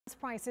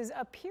Prices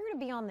appear to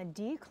be on the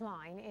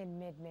decline in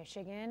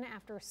mid-Michigan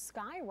after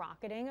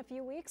skyrocketing a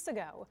few weeks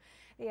ago.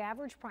 The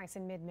average price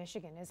in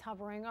mid-Michigan is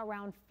hovering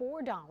around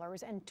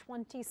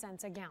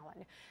 $4.20 a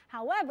gallon.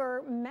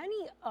 However,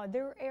 many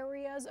other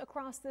areas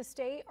across the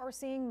state are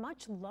seeing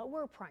much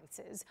lower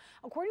prices.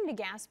 According to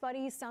Gas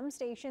Buddy, some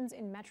stations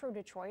in Metro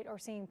Detroit are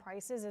seeing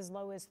prices as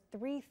low as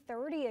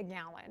 $3.30 a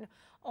gallon,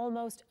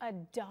 almost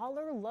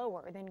 $1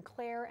 lower than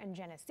Clare and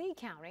Genesee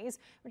counties,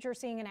 which are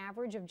seeing an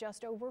average of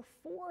just over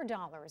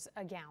 $4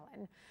 a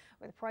gallon.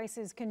 With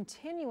prices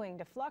continuing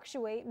to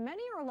fluctuate,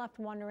 many are left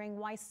wondering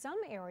why some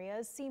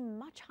areas see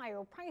much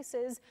higher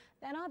prices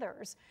than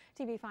others.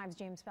 TV5's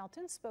James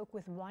Felton spoke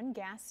with one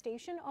gas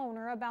station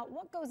owner about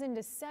what goes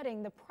into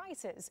setting the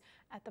prices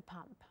at the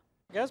pump.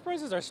 Gas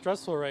prices are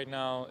stressful right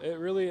now. It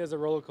really is a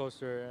roller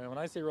coaster. And when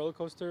I say roller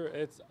coaster,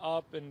 it's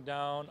up and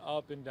down,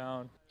 up and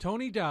down.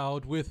 Tony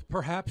Dowd with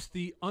perhaps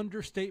the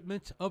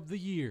understatement of the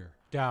year.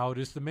 Dowd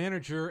is the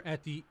manager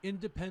at the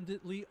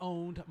independently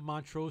owned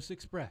Montrose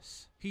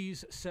Express.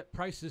 He's set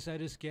prices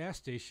at his gas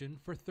station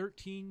for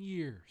 13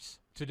 years.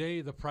 Today,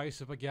 the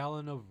price of a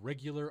gallon of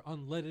regular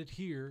unleaded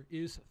here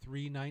is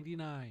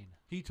 $3.99.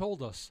 He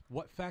told us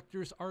what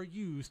factors are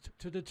used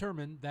to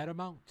determine that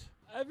amount.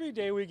 Every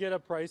day we get a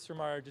price from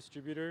our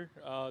distributor.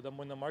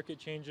 When the market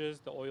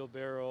changes, the oil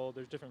barrel,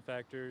 there's different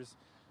factors.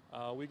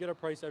 We get a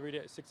price every day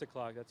at 6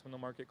 o'clock. That's when the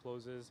market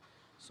closes.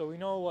 So we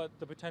know what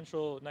the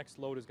potential next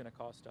load is going to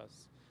cost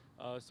us.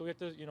 So we have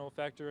to,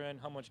 factor in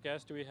how much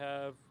gas do we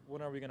have,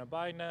 when are we going to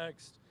buy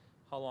next,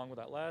 how long will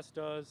that last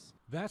us.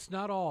 That's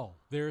not all.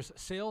 There's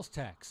sales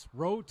tax,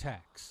 road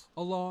tax,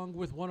 along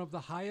with one of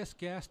the highest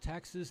gas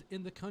taxes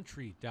in the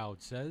country,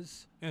 Dowd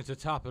says. And to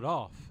top it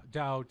off,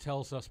 Dowd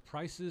tells us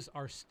prices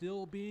are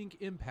still being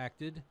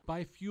impacted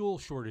by fuel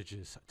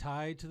shortages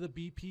tied to the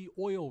BP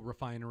oil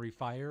refinery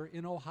fire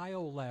in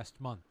Ohio last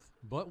month.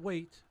 But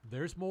wait,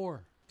 there's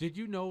more. Did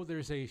you know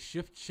there's a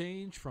shift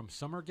change from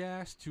summer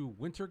gas to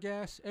winter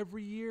gas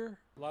every year?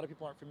 A lot of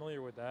people aren't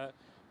familiar with that,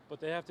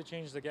 but they have to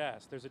change the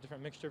gas. There's a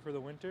different mixture for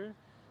the winter.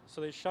 So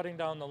they're shutting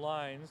down the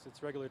lines.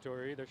 It's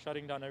regulatory. They're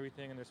shutting down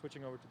everything and they're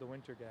switching over to the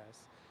winter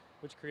gas,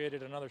 which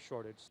created another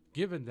shortage.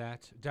 Given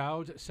that,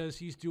 Dowd says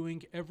he's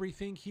doing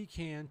everything he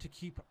can to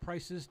keep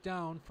prices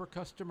down for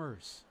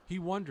customers. He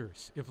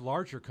wonders if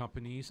larger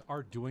companies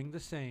are doing the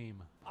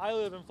same. I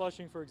live in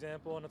Flushing, for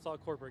example, and it's all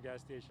corporate gas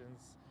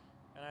stations.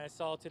 And I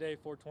saw today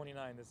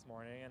 $4.29 this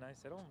morning, and I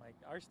said, oh my,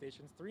 our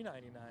station's $3.99,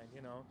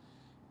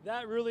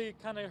 That really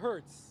kind of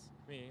hurts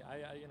me.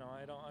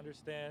 I don't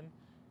understand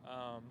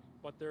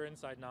what their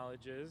inside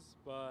knowledge is,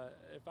 but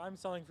if I'm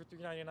selling for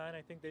 $3.99,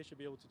 I think they should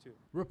be able to too.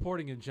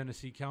 Reporting in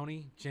Genesee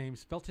County,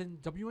 James Felton,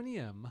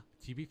 WNEM,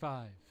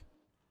 TV5.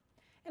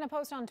 In a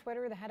post on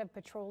Twitter, the head of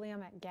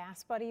petroleum at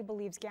Gas Buddy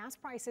believes gas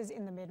prices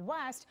in the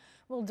Midwest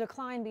will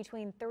decline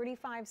between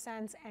 35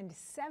 cents and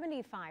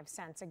 75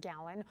 cents a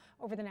gallon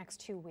over the next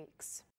 2 weeks.